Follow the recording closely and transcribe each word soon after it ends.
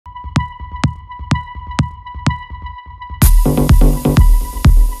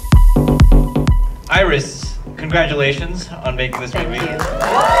Iris, congratulations on making this movie. Thank you.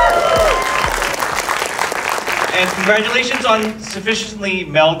 And congratulations on sufficiently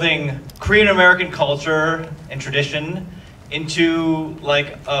melding Korean American culture and tradition into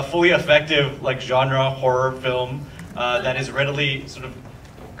like a fully effective like genre horror film that is readily sort of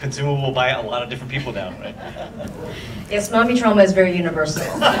consumable by a lot of different people now, right? Yes, mommy trauma is very universal.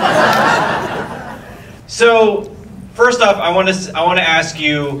 So, first off, I want to ask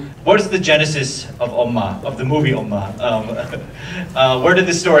you, what is the genesis of Umma, of the movie Umma? Where did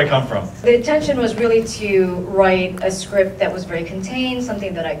this story come from? The intention was really to write a script that was very contained,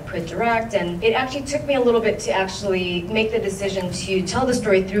 something that I could direct, and it actually took me a little bit to actually make the decision to tell the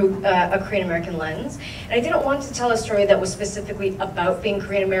story through a Korean American lens. And I didn't want to tell a story that was specifically about being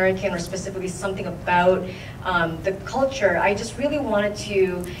Korean American or specifically something about the culture. I just really wanted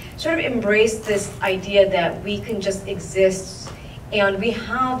to sort of embrace this idea that we can just exist and we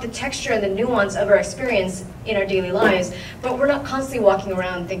have the texture and the nuance of our experience in our daily lives, but we're not constantly walking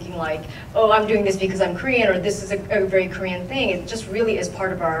around thinking like, oh, I'm doing this because I'm Korean, or this is a very Korean thing. It just really is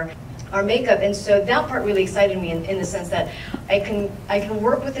part of our makeup. And so that part really excited me in the sense that I can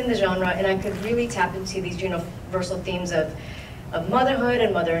work within the genre and I could really tap into these universal themes of motherhood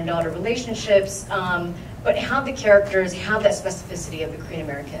and mother and daughter relationships, but have the characters have that specificity of the Korean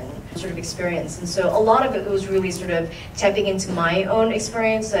American sort of experience. And so a lot of it was really sort of tapping into my own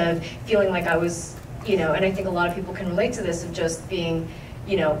experience of feeling like I was, and I think a lot of people can relate to this, of just being,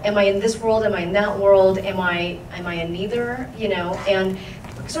 am I in this world, am I in that world, am I in neither, and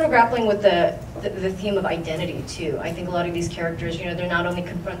sort of grappling with the theme of identity too. I think a lot of these characters, they're not only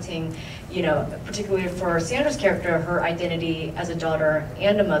confronting, particularly for Sandra's character, her identity as a daughter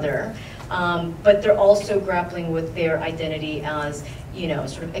and a mother, but they're also grappling with their identity as,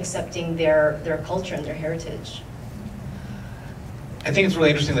 sort of accepting their culture and their heritage. I think it's really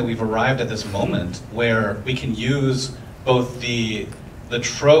interesting that we've arrived at this moment where we can use both the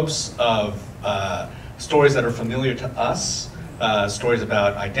tropes of stories that are familiar to us, stories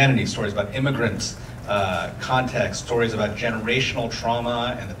about identity, stories about immigrant context, stories about generational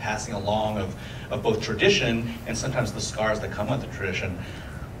trauma and the passing along of both tradition and sometimes the scars that come with the tradition.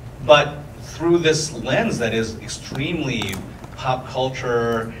 But through this lens that is extremely pop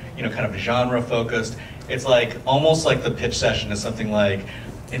culture, kind of genre focused, it's like almost like the pitch session is something like,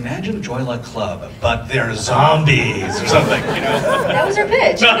 imagine a Joy Luck Club, but they're zombies or something, That was our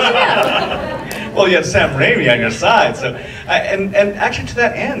pitch. Well, you had Sam Raimi on your side, so and actually to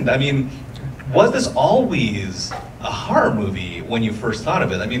that end, I mean, was this always a horror movie when you first thought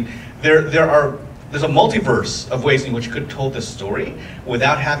of it? I mean, there's a multiverse of ways in which you could have told this story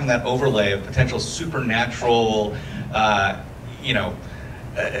without having that overlay of potential supernatural,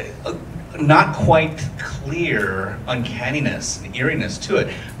 not quite clear uncanniness and eeriness to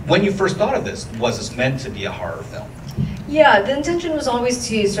it. When you first thought of this, was this meant to be a horror film? Yeah, the intention was always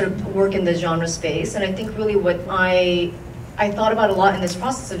to sort of work in the genre space, and I think really what I thought about a lot in this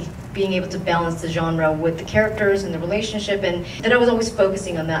process of being able to balance the genre with the characters and the relationship, and that I was always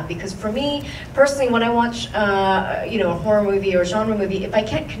focusing on that, because for me personally, when I watch a horror movie or a genre movie, if I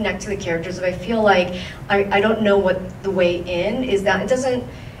can't connect to the characters, if I feel like I don't know what the way in is, that it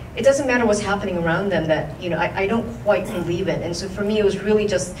doesn't matter what's happening around them, that I don't quite believe it. And so for me it was really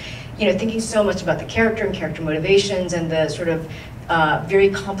just thinking so much about the character and character motivations and the sort of very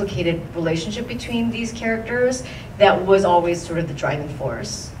complicated relationship between these characters that was always sort of the driving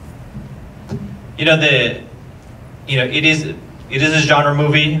force. It is a genre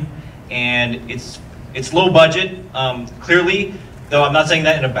movie, and it's low budget. Clearly, though I'm not saying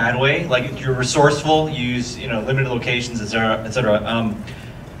that in a bad way. Like, you're resourceful, you use limited locations, etc., etc.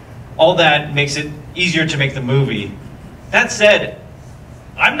 All that makes it easier to make the movie. That said,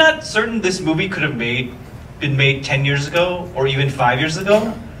 I'm not certain this movie could have been made 10 years ago or even 5 years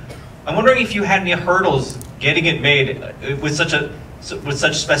ago. I'm wondering if you had any hurdles getting it made with such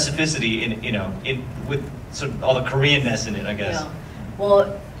specificity with sort of all the Koreanness in it, I guess. Yeah.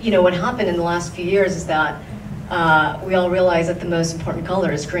 Well, what happened in the last few years is that we all realized that the most important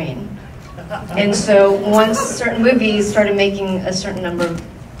color is green. And so once certain movies started making a certain number of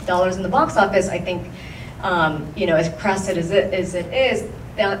dollars in the box office, I think, as crass as it is,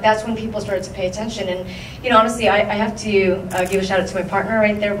 that's when people started to pay attention. And honestly, I have to give a shout out to my partner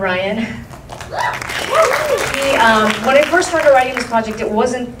right there, Brian. When I first started writing this project,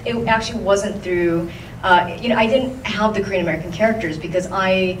 it actually wasn't through, I didn't have the Korean American characters because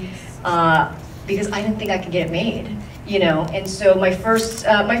I didn't think I could get it made. you know. And so my first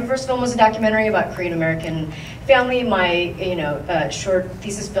film was a documentary about Korean American family. My, you know, short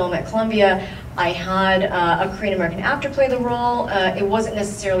thesis film at Columbia, I had a Korean American actor play the role. It wasn't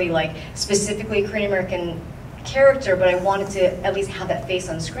necessarily like specifically a Korean American character, but I wanted to at least have that face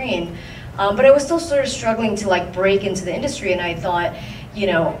on screen. But I was still sort of struggling to like break into the industry, and I thought, you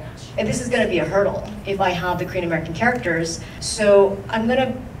know, this is going to be a hurdle if I have the Korean American characters. So I'm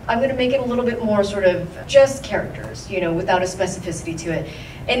gonna make it a little bit more sort of just characters, you know, without a specificity to it.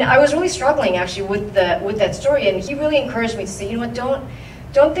 And I was really struggling actually with that story, and he really encouraged me to say, you know what,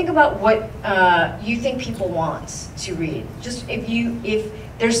 don't think about what you think people want to read. Just if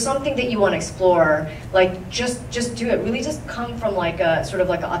there's something that you want to explore, like just do it. Really just come from like a sort of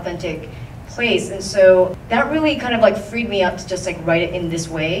like an authentic place. And so that really kind of like freed me up to just like write it in this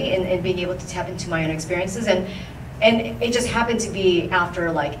way, and being able to tap into my own experiences. And it just happened to be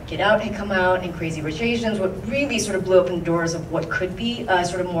after like Get Out had come out and Crazy Rich Asians, what really sort of blew open the doors of what could be a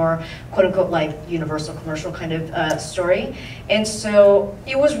sort of more quote unquote like universal commercial kind of story. And so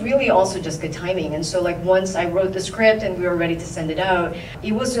it was really also just good timing. And so like once I wrote the script and we were ready to send it out,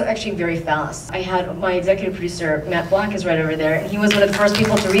 it was actually very fast. I had my executive producer, Matt Black, is right over there, and he was one of the first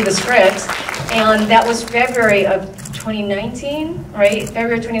people to read the script. And that was February of 2019, right?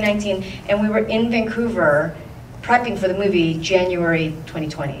 February 2019, and we were in Vancouver prepping for the movie January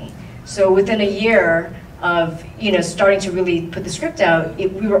 2020. So within a year of, you know, starting to really put the script out,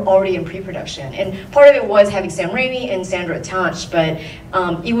 we were already in pre-production. And part of it was having Sam Raimi and Sandra attached, but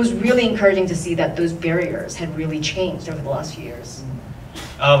it was really encouraging to see that those barriers had really changed over the last few years.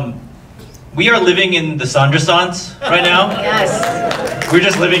 We are living in the Sandra-sans right now. Yes. We're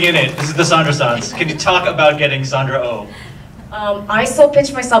just living in it. This is the Sandra-sans. Can you talk about getting Sandra Oh? I still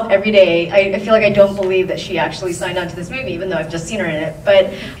pinch myself every day. I feel like I don't believe that she actually signed on to this movie, even though I've just seen her in it.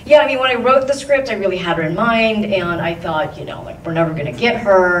 But yeah, I mean, when I wrote the script, I really had her in mind, and I thought, you know, like, we're never gonna get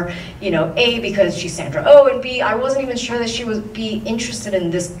her, you know, A, because she's Sandra Oh, and B, I wasn't even sure that she would be interested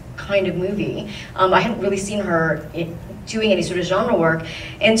in this kind of movie. I hadn't really seen her doing any sort of genre work.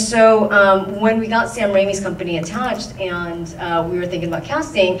 And so when we got Sam Raimi's company attached and we were thinking about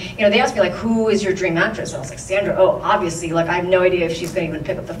casting, you know, they asked me like, who is your dream actress? And I was like, Sandra Oh, obviously. Like, I have no idea if she's gonna even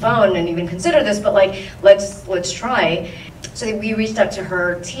pick up the phone and even consider this, but like, let's try. So we reached out to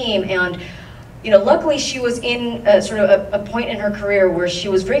her team, and you know, luckily she was in sort of a point in her career where she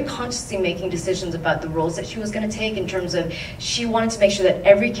was very consciously making decisions about the roles that she was going to take, in terms of she wanted to make sure that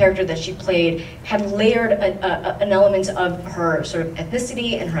every character that she played had layered an element of her sort of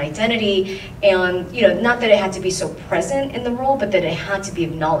ethnicity and her identity, and you know, not that it had to be so present in the role, but that it had to be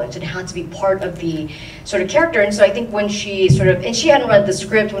acknowledged, it had to be part of the sort of character. And so I think when she sort of, and she hadn't read the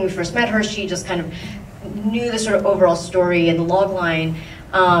script when we first met her, she just kind of knew the sort of overall story and the log line.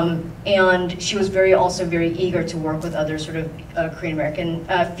 And she was also very eager to work with other sort of Korean American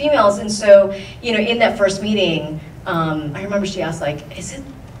females. And so, you know, in that first meeting, I remember she asked, like, is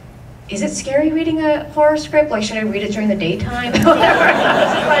it scary reading a horror script? Like, should I read it during the daytime?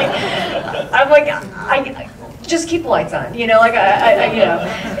 I'm like, just keep the lights on, you know, like, you know.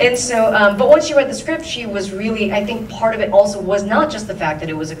 And so, but once she read the script, she was really, I think part of it also was not just the fact that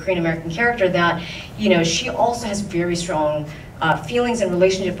it was a Korean American character, that, you know, she also has very strong feelings and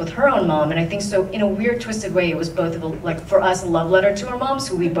relationship with her own mom. And I think so, in a weird, twisted way, it was both of a, like, for us, a love letter to our moms,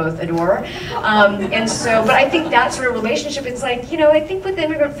 who we both adore. And so, but I think that sort of relationship, it's like, you know, I think with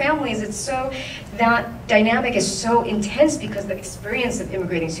immigrant families, it's so, that dynamic is so intense because the experience of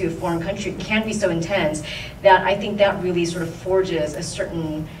immigrating to a foreign country can be so intense, that I think that really sort of forges a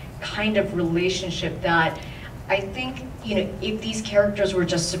certain kind of relationship that I think, you know, if these characters were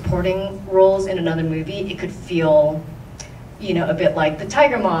just supporting roles in another movie, it could feel, you know, a bit like the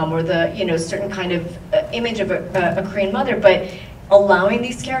Tiger Mom, or the, you know, certain kind of image of a Korean mother. But allowing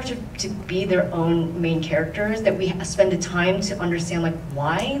these characters to be their own main characters, that we spend the time to understand, like,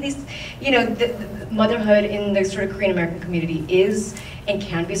 why these, you know, the motherhood in the sort of Korean American community is and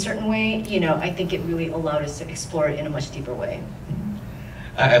can be a certain way, you know, I think it really allowed us to explore it in a much deeper way.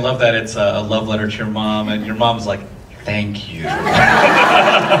 I love that it's a love letter to your mom, and your mom's like, thank you.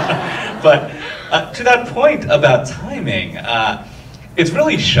 But to that point about timing, it's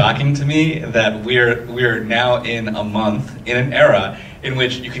really shocking to me that we're now in a month, in an era in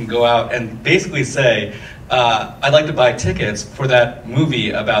which you can go out and basically say, I'd like to buy tickets for that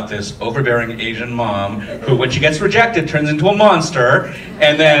movie about this overbearing Asian mom who, when she gets rejected, turns into a monster,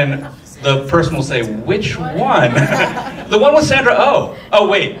 and then the person will say, which one? The one with Sandra Oh. Oh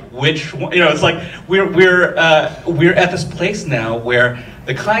wait, which one? You know, it's like we're at this place now where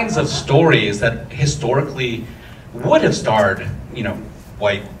the kinds of stories that historically would have starred, you know,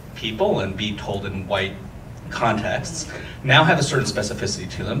 white people and be told in white contexts now have a certain specificity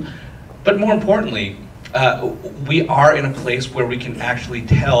to them. But more importantly, we are in a place where we can actually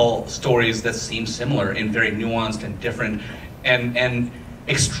tell stories that seem similar in very nuanced and different and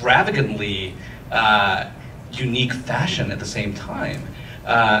extravagantly unique fashion at the same time.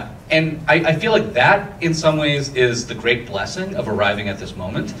 And I feel like that, in some ways, is the great blessing of arriving at this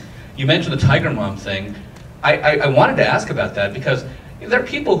moment. You mentioned the Tiger Mom thing. I wanted to ask about that because there are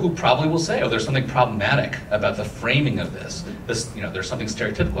people who probably will say, oh, there's something problematic about the framing of this. There's something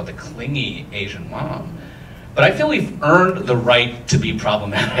stereotypical about the clingy Asian mom. But I feel we've earned the right to be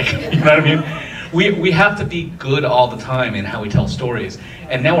problematic. You know what I mean? We have to be good all the time in how we tell stories.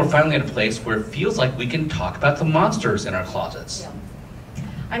 And now we're finally at a place where it feels like we can talk about the monsters in our closets. Yeah.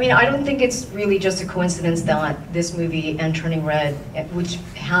 I mean, I don't think it's really just a coincidence that this movie and Turning Red, which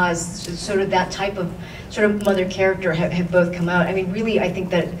has sort of that type of sort of mother character, have both come out. I mean, really, I think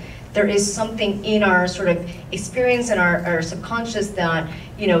that there is something in our sort of experience and our subconscious that,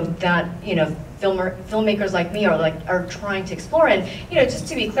 filmmakers like me are trying to explore. And, just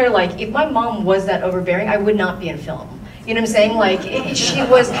to be clear, like, if my mom was that overbearing, I would not be in film. You know what I'm saying? Like, she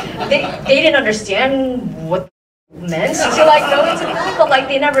was, they didn't understand what meant to like go into the film, but like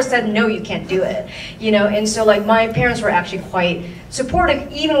they never said no, you can't do it, and so like my parents were actually quite supportive,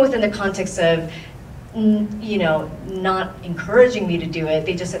 even within the context of not encouraging me to do it.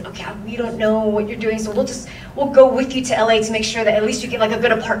 They just said, okay, we don't know what you're doing, so we'll go with you to LA to make sure that at least you get like a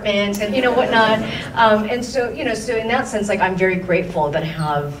good apartment and whatnot. And so so in that sense, like I'm very grateful that I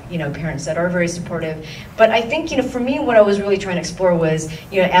have parents that are very supportive. But I think for me, what I was really trying to explore was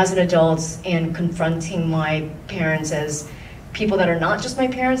as an adult and confronting my parents as people that are not just my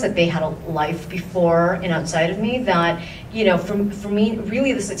parents, that they had a life before and outside of me. That for me,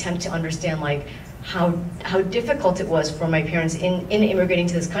 really this attempt to understand like how difficult it was for my parents in immigrating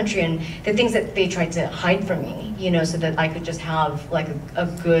to this country, and the things that they tried to hide from me, so that I could just have like a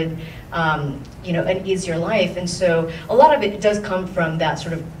good, an easier life. And so a lot of it does come from that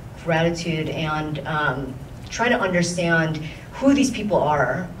sort of gratitude and trying to understand who these people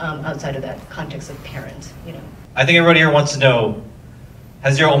are outside of that context of parent. I think everybody here wants to know,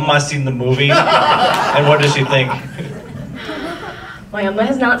 has your Umma seen the movie? And what does she think? My Umma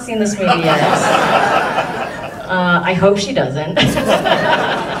has not seen this movie yet. I hope she doesn't.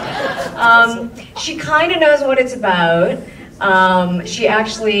 She kind of knows what it's about. She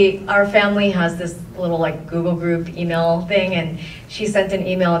actually, our family has this little like Google group email thing, and she sent an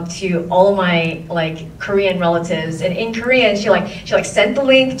email to all of my like Korean relatives, and in Korean she sent the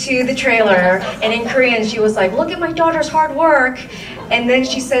link to the trailer, and in Korean she was like, look at my daughter's hard work, and then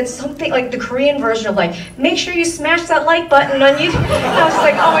she said something like the Korean version of like, make sure you smash that like button on YouTube. I was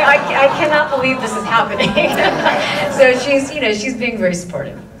like, oh my, I cannot believe this is happening. So she's being very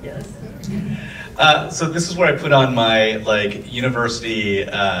supportive. Yes. So this is where I put on my like university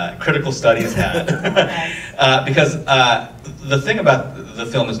critical studies hat, because the thing about the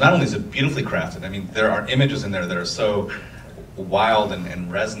film is not only is it beautifully crafted. I mean, there are images in there that are so wild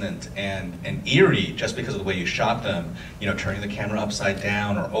and resonant and eerie just because of the way you shot them. Turning the camera upside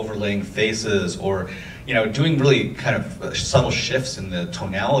down or overlaying faces, or doing really kind of subtle shifts in the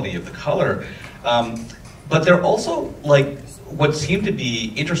tonality of the color. But they're also like what seem to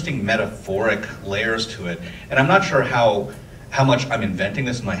be interesting metaphoric layers to it. And I'm not sure how much I'm inventing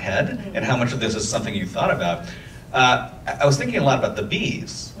this in my head and how much of this is something you thought about. I was thinking a lot about the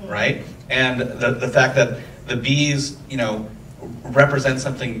bees, right? And the fact that the bees, represent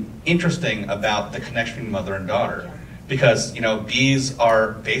something interesting about the connection between mother and daughter. Because, bees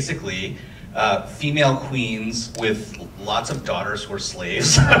are basically female queens with lots of daughters who are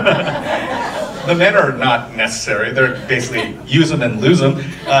slaves. The men are not necessary. They're basically use them and lose them.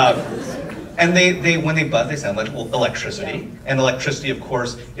 And they when they buzz, they sound like electricity. And electricity, of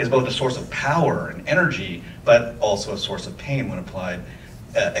course, is both a source of power and energy, but also a source of pain when applied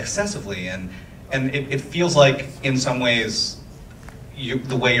excessively. And it feels like, in some ways,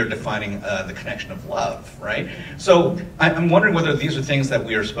 the way you're defining the connection of love, right? So I'm wondering whether these are things that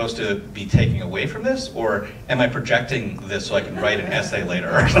we are supposed to be taking away from this, or am I projecting this so I can write an essay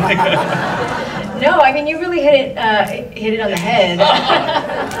later or something? No, I mean, you really hit it on the head.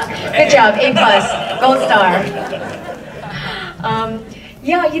 Good job, A+, gold star.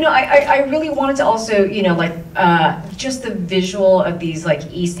 Yeah, I really wanted to also, just the visual of these like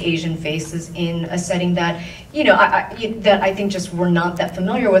East Asian faces in a setting that, you know, that I think just we're not that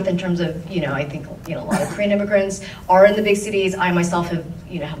familiar with in terms of, you know, I think, you know, a lot of Korean immigrants are in the big cities. I myself have,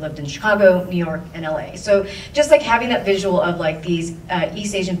 you know, have lived in Chicago, New York, and LA. So just like having that visual of like these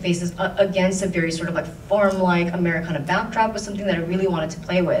East Asian faces against a very sort of like farm-like Americana backdrop was something that I really wanted to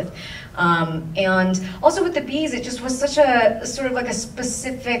play with. And also with the bees, it just was such a sort of like a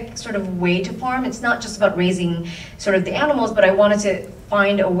specific sort of way to farm. It's not just about raising sort of the animals, but I wanted to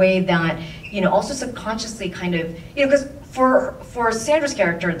find a way that, you know, also subconsciously kind of, you know, because for Sandra's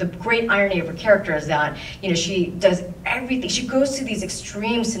character, the great irony of her character is that, you know, she does everything. She goes to these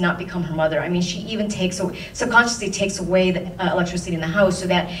extremes to not become her mother. I mean, she even subconsciously takes away the electricity in the house so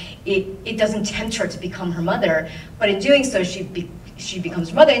that it doesn't tempt her to become her mother. But in doing so, she becomes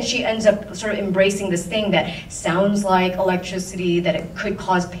her mother, and she ends up sort of embracing this thing that sounds like electricity, that it could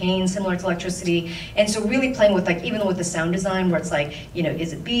cause pain similar to electricity. And so really playing with like, even with the sound design where it's like, you know,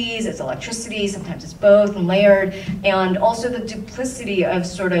 is it bees, it's electricity, sometimes it's both and layered. And also the duplicity of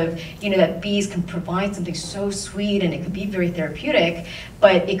sort of, you know, that bees can provide something so sweet and it could be very therapeutic,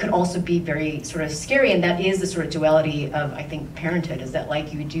 but it could also be very sort of scary. And that is the sort of duality of, I think, parenthood, is that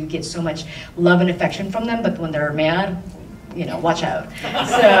like you do get so much love and affection from them, but when they're mad, you know, watch out.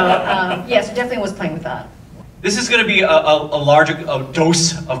 So, yeah, so definitely was playing with that. This is going to be a larger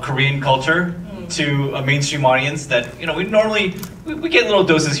dose of Korean culture to a mainstream audience that, you know, we normally, we get little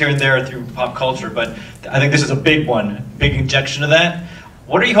doses here and there through pop culture, but I think this is a big one, big injection of that.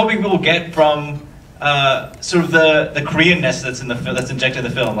 What are you hoping people get from sort of the Koreanness that's in the that's injected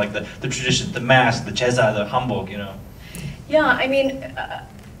in the film, like the tradition, the mask, the jeza, the hanbok, you know? Yeah, I mean,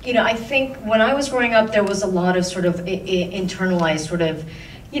 you know, I think when I was growing up, there was a lot of sort of internalized sort of,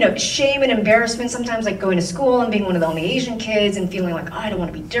 you know, shame and embarrassment sometimes, like going to school and being one of the only Asian kids and feeling like, oh, I don't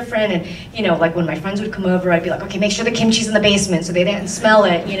want to be different. And, you know, like when my friends would come over, I'd be like, okay, make sure the kimchi's in the basement so they didn't smell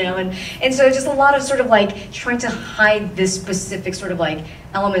it, you know. And so just a lot of sort of like trying to hide this specific sort of like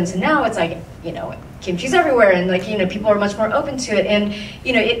elements. And now it's like, you know, kimchi's everywhere, and like, you know, people are much more open to it. And,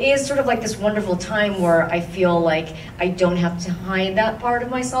 you know, it is sort of like this wonderful time where I feel like I don't have to hide that part of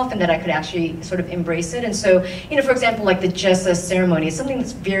myself and that I could actually sort of embrace it. And so, you know, for example, like the jessa ceremony is something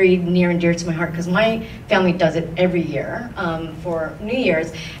that's very near and dear to my heart because my family does it every year for New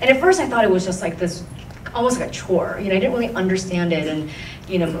Year's. And at first I thought it was just like this, almost like a chore. You know, I didn't really understand it. And,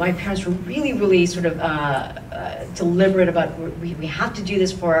 you know, my parents were really, really sort of deliberate about we have to do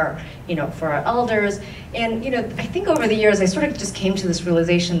this for our, you know, for our elders. And, you know, I think over the years I sort of just came to this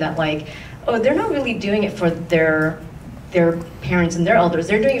realization that like, oh, they're not really doing it for their parents and their elders.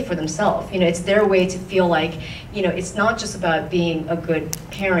 They're doing it for themselves. You know, it's their way to feel like, you know, it's not just about being a good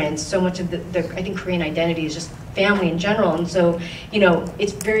parent. So much of the I think Korean identity is just family in general. And so, you know,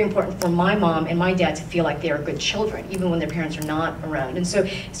 it's very important for my mom and my dad to feel like they are good children, even when their parents are not around. And so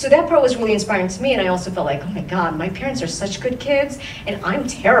that part was really inspiring to me. And I also felt like, oh my God, my parents are such good kids and I'm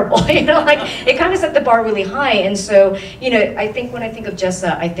terrible. You know, like it kind of set the bar really high. And so, you know, I think when I think of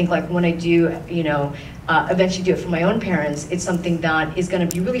jessa, I think like when I do, you know, eventually do it for my own parents, it's something that is going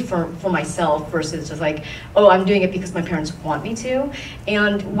to be really for myself versus just like, oh, I'm doing it because my parents want me to.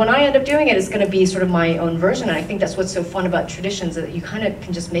 And when I end up doing it, it's going to be sort of my own version. And I think that's what's so fun about traditions, that you kind of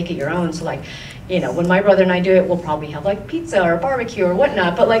can just make it your own. So like, you know, when my brother and I do it, we'll probably have like pizza or barbecue or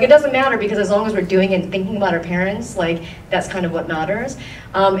whatnot, but like it doesn't matter because as long as we're doing it and thinking about our parents, like that's kind of what matters.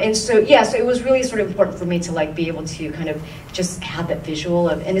 And so, yeah, so it was really sort of important for me to like be able to kind of just have that visual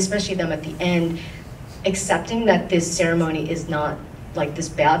of, and especially them at the end, accepting that this ceremony is not like this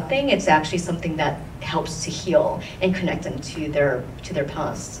bad thing. It's actually something that helps to heal and connect them to their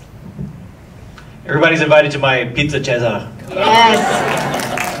past. Everybody's invited to my pizza jeza. Yes.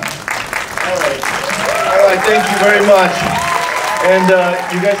 All right, thank you very much. And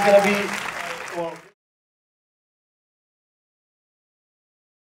you guys gonna be, well.